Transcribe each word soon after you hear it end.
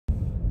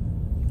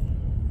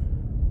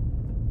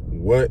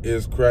What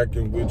is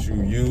cracking with you,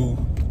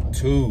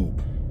 YouTube?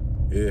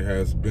 It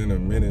has been a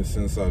minute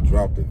since I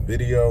dropped a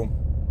video.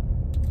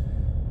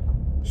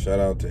 Shout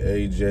out to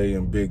AJ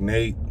and Big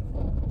Nate.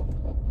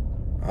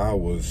 I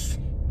was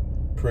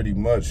pretty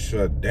much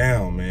shut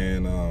down,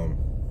 man.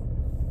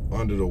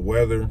 Under the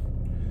weather.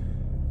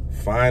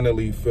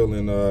 Finally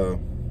feeling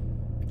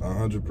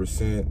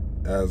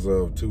 100% as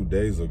of 2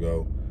 days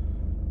ago,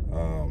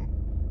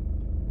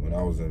 when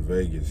I was in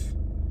Vegas.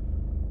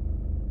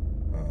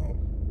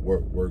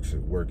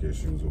 Work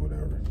issues or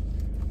whatever.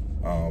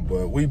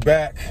 But we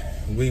back.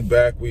 I've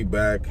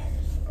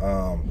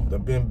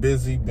been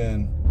busy,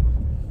 been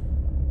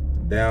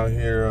down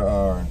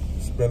here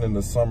spending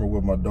the summer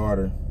with my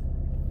daughter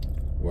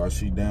while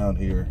she down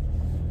here.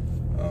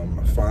 I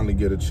finally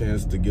get a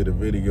chance to get a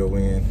video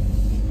in,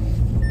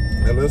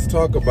 and let's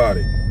talk about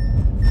it.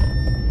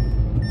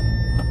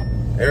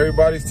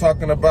 Everybody's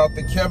talking about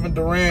the Kevin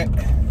Durant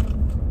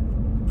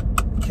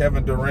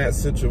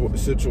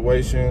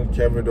situation.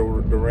 Kevin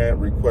Durant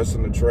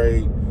requesting a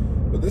trade,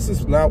 but this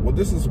is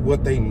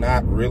what they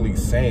not really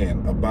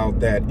saying about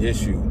that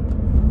issue.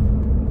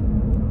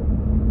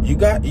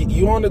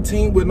 You on a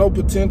team with no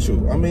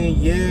potential. I mean,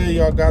 yeah,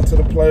 y'all got to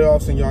the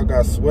playoffs and y'all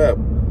got swept,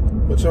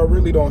 but y'all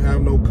really don't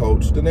have no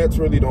coach. The Nets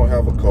really don't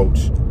have a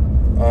coach.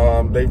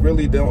 They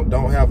really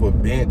don't have a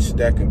bench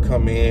that can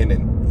come in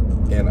and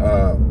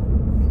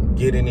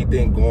get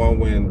anything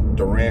going when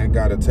Durant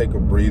got to take a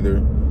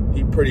breather.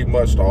 He pretty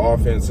much the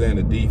offense and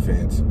the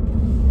defense.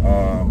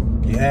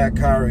 You had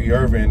Kyrie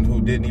Irving,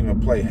 who didn't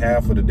even play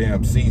half of the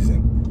damn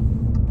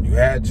season. You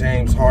had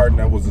James Harden,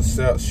 that was a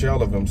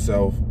shell of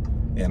himself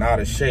and out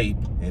of shape,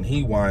 and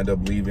he wind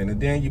up leaving.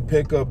 And then you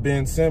pick up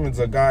Ben Simmons,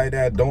 a guy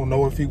that don't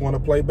know if he want to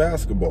play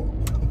basketball.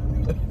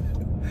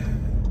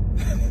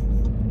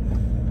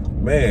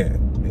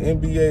 Man, the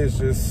NBA is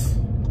just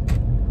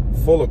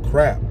full of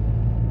crap.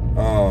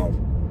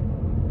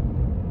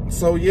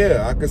 So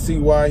yeah, I can see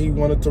why he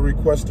wanted to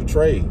request a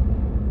trade.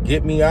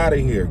 Get me out of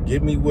here.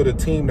 Get me with a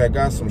team that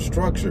got some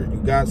structure. You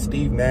got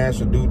Steve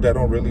Nash, a dude that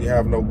don't really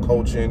have no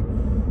coaching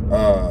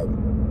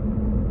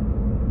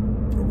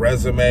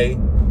resume.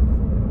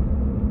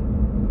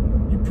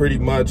 You pretty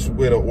much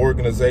with an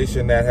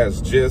organization that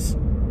has just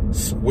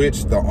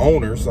switched the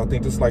owners. I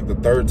think this is like the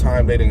third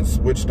time they didn't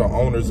switch the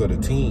owners of the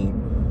team.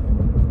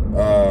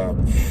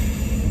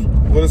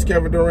 What is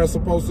Kevin Durant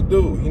supposed to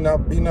do? He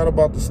not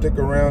about to stick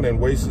around and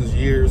waste his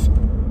years with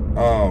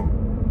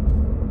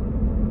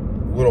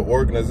an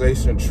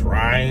organization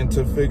trying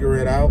to figure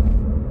it out.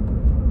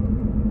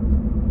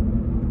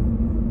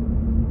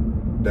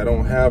 That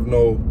don't have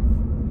no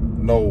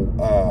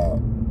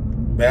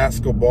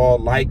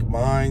basketball-like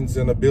minds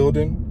in the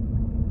building.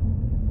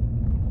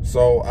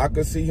 So I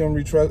could see him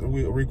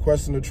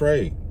requesting a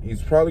trade.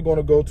 He's probably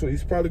going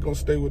to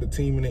stay with a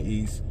team in the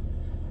East.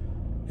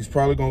 He's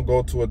probably going to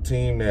go to a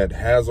team that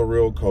has a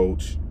real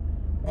coach,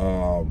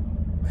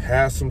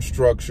 has some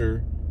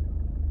structure,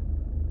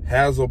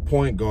 has a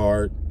point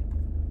guard,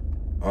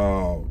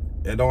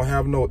 and don't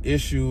have no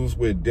issues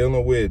with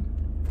dealing with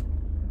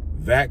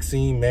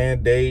vaccine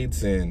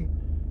mandates. And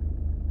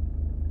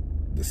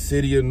the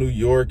city of New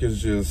York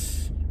is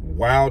just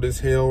wild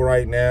as hell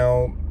right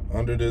now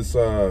under this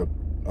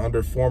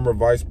under former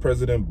Vice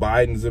President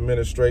Biden's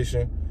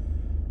administration.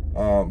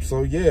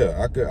 So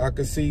yeah, I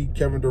could see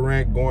Kevin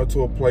Durant going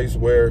to a place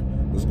where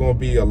there's going to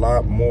be a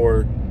lot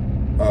more,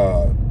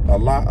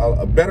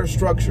 a better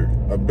structure.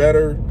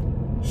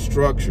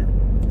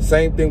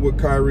 Same thing with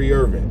Kyrie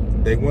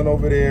Irving. They went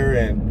over there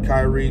and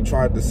Kyrie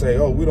tried to say,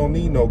 "Oh, we don't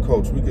need no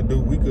coach. We could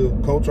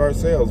coach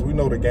ourselves. We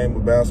know the game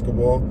of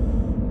basketball."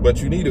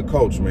 But you need a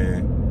coach,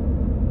 man.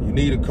 You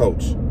need a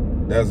coach.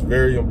 That's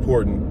very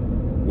important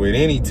with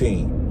any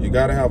team. You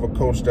got to have a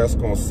coach that's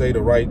going to say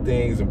the right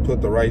things and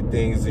put the right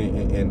things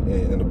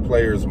in the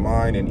player's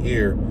mind and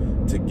ear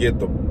to get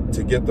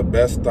the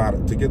best out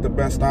of them.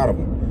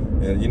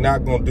 And you're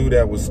not going to do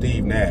that with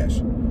Steve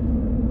Nash,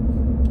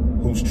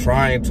 who's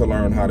trying to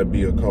learn how to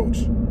be a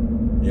coach.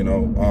 You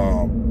know,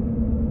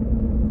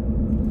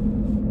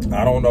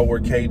 I don't know where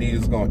KD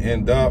is going to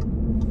end up.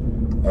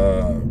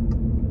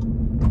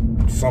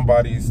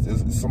 Somebody's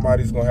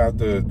going to have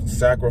to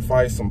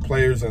sacrifice some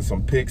players and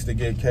some picks to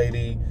get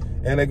KD.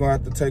 And they're gonna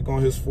have to take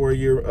on his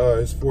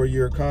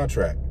four-year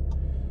contract.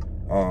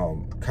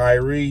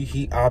 Kyrie,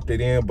 he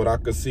opted in, but I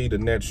could see the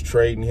Nets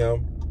trading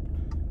him.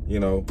 You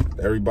know,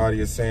 everybody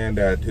is saying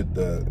that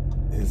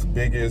his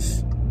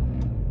biggest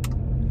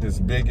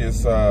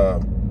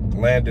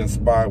landing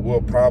spot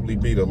will probably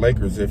be the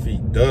Lakers if he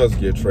does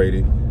get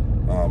traded.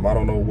 I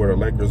don't know where the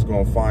Lakers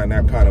gonna find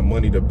that kind of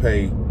money to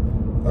pay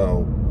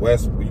You're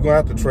gonna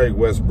have to trade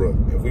Westbrook.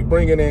 If we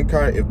bring in if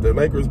the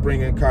Lakers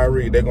bring in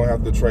Kyrie, they're gonna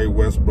have to trade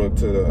Westbrook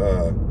to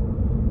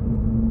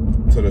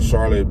the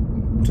Charlotte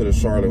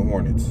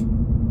Hornets.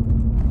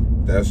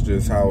 That's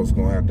just how it's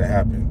gonna have to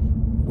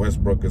happen.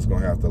 Westbrook is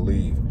gonna have to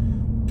leave.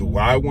 Do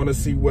I want to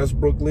see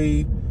Westbrook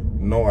leave?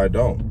 No, I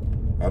don't.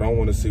 I don't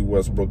want to see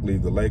Westbrook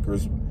leave the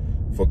Lakers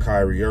for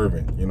Kyrie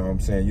Irving. You know what I'm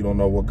saying? You don't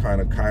know what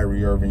kind of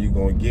Kyrie Irving you're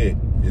gonna get.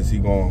 Is he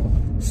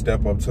gonna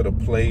step up to the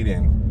plate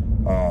and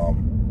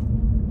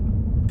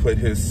put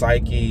his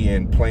psyche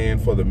in playing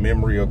for the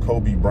memory of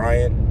Kobe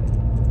Bryant,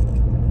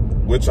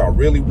 which I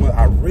really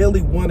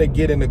want to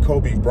get into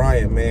Kobe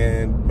Bryant,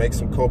 man. Make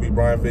some Kobe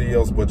Bryant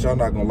videos, but y'all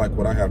not gonna like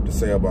what I have to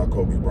say about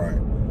Kobe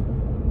Bryant.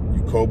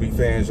 You Kobe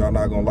fans, y'all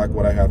not gonna like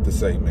what I have to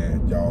say,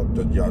 man.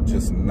 Y'all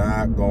just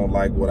not gonna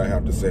like what I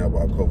have to say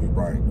about Kobe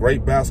Bryant.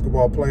 Great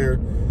basketball player,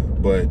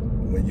 but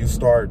when you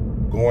start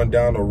going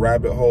down the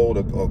rabbit hole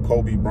of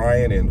Kobe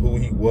Bryant and who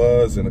he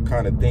was and the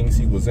kind of things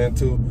he was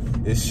into,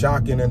 it's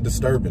shocking and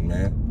disturbing,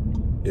 man.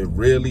 It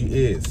really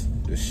is.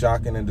 It's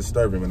shocking and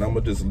disturbing, and I'm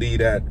gonna just leave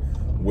that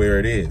where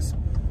it is.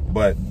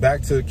 But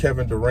back to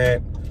Kevin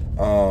Durant.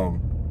 No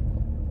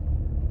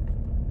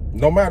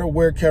matter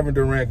where Kevin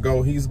Durant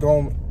go, he's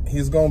gonna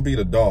be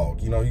the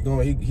dog. You know,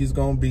 he's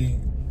gonna be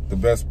the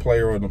best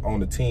player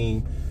on the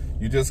team.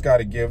 You just got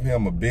to give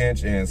him a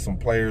bench and some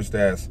players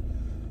that's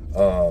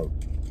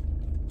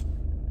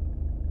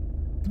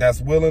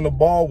willing to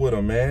ball with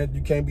him, man.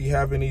 You can't be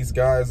having these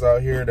guys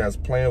out here that's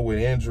playing with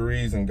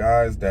injuries and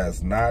guys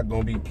that's not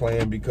gonna be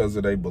playing because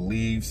of their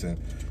beliefs. And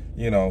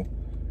you know,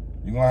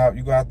 you're gonna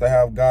have to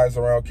have guys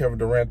around Kevin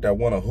Durant that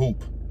want to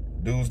hoop,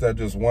 dudes that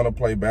just want to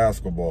play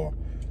basketball.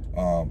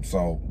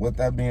 So with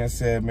that being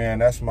said, man,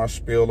 that's my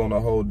spiel on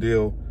the whole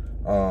deal.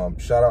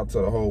 Shout out to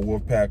the whole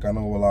Wolfpack. I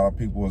know a lot of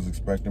people was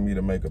expecting me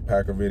to make a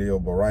Packer video,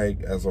 but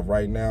as of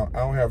right now, I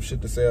don't have shit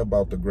to say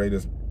about the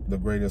greatest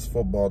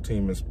football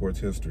team in sports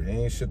history.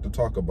 Ain't shit to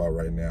talk about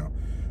right now.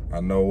 I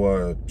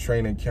know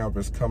training camp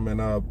is coming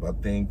up, I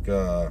think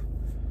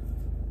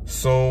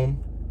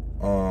soon.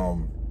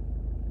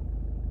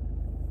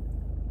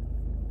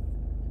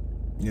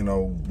 You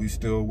know, we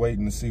still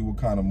waiting to see what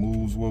kind of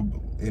moves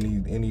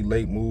any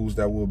late moves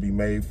that will be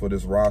made for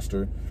this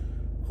roster,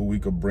 who we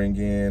could bring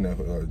in,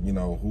 you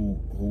know, who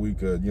we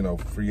could, you know,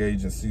 free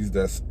agents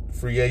that's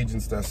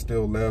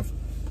still left,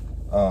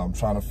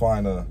 trying to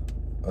find a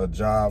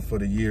job for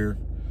the year.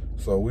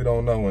 So we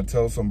don't know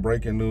until some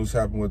breaking news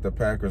happen with the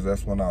Packers.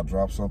 That's when I'll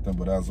drop something.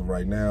 But as of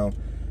right now,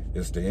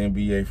 it's the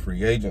NBA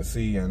free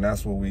agency, and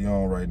that's what we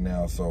on right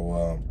now.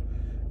 So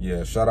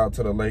yeah, shout out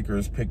to the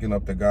Lakers picking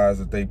up the guys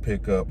that they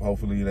pick up.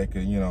 Hopefully they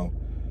can, you know,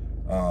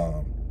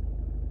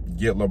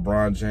 get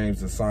LeBron James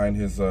to sign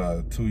his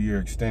 2-year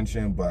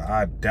extension, but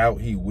I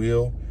doubt he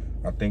will.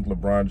 I think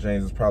LeBron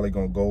James is probably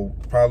gonna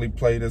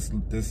play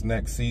this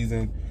next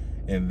season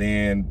and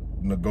then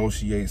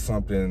negotiate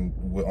something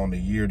on a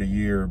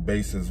year-to-year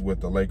basis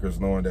with the Lakers,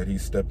 knowing that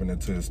he's stepping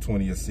into his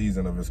 20th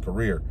season of his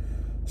career.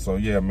 So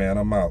yeah, man,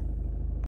 I'm out.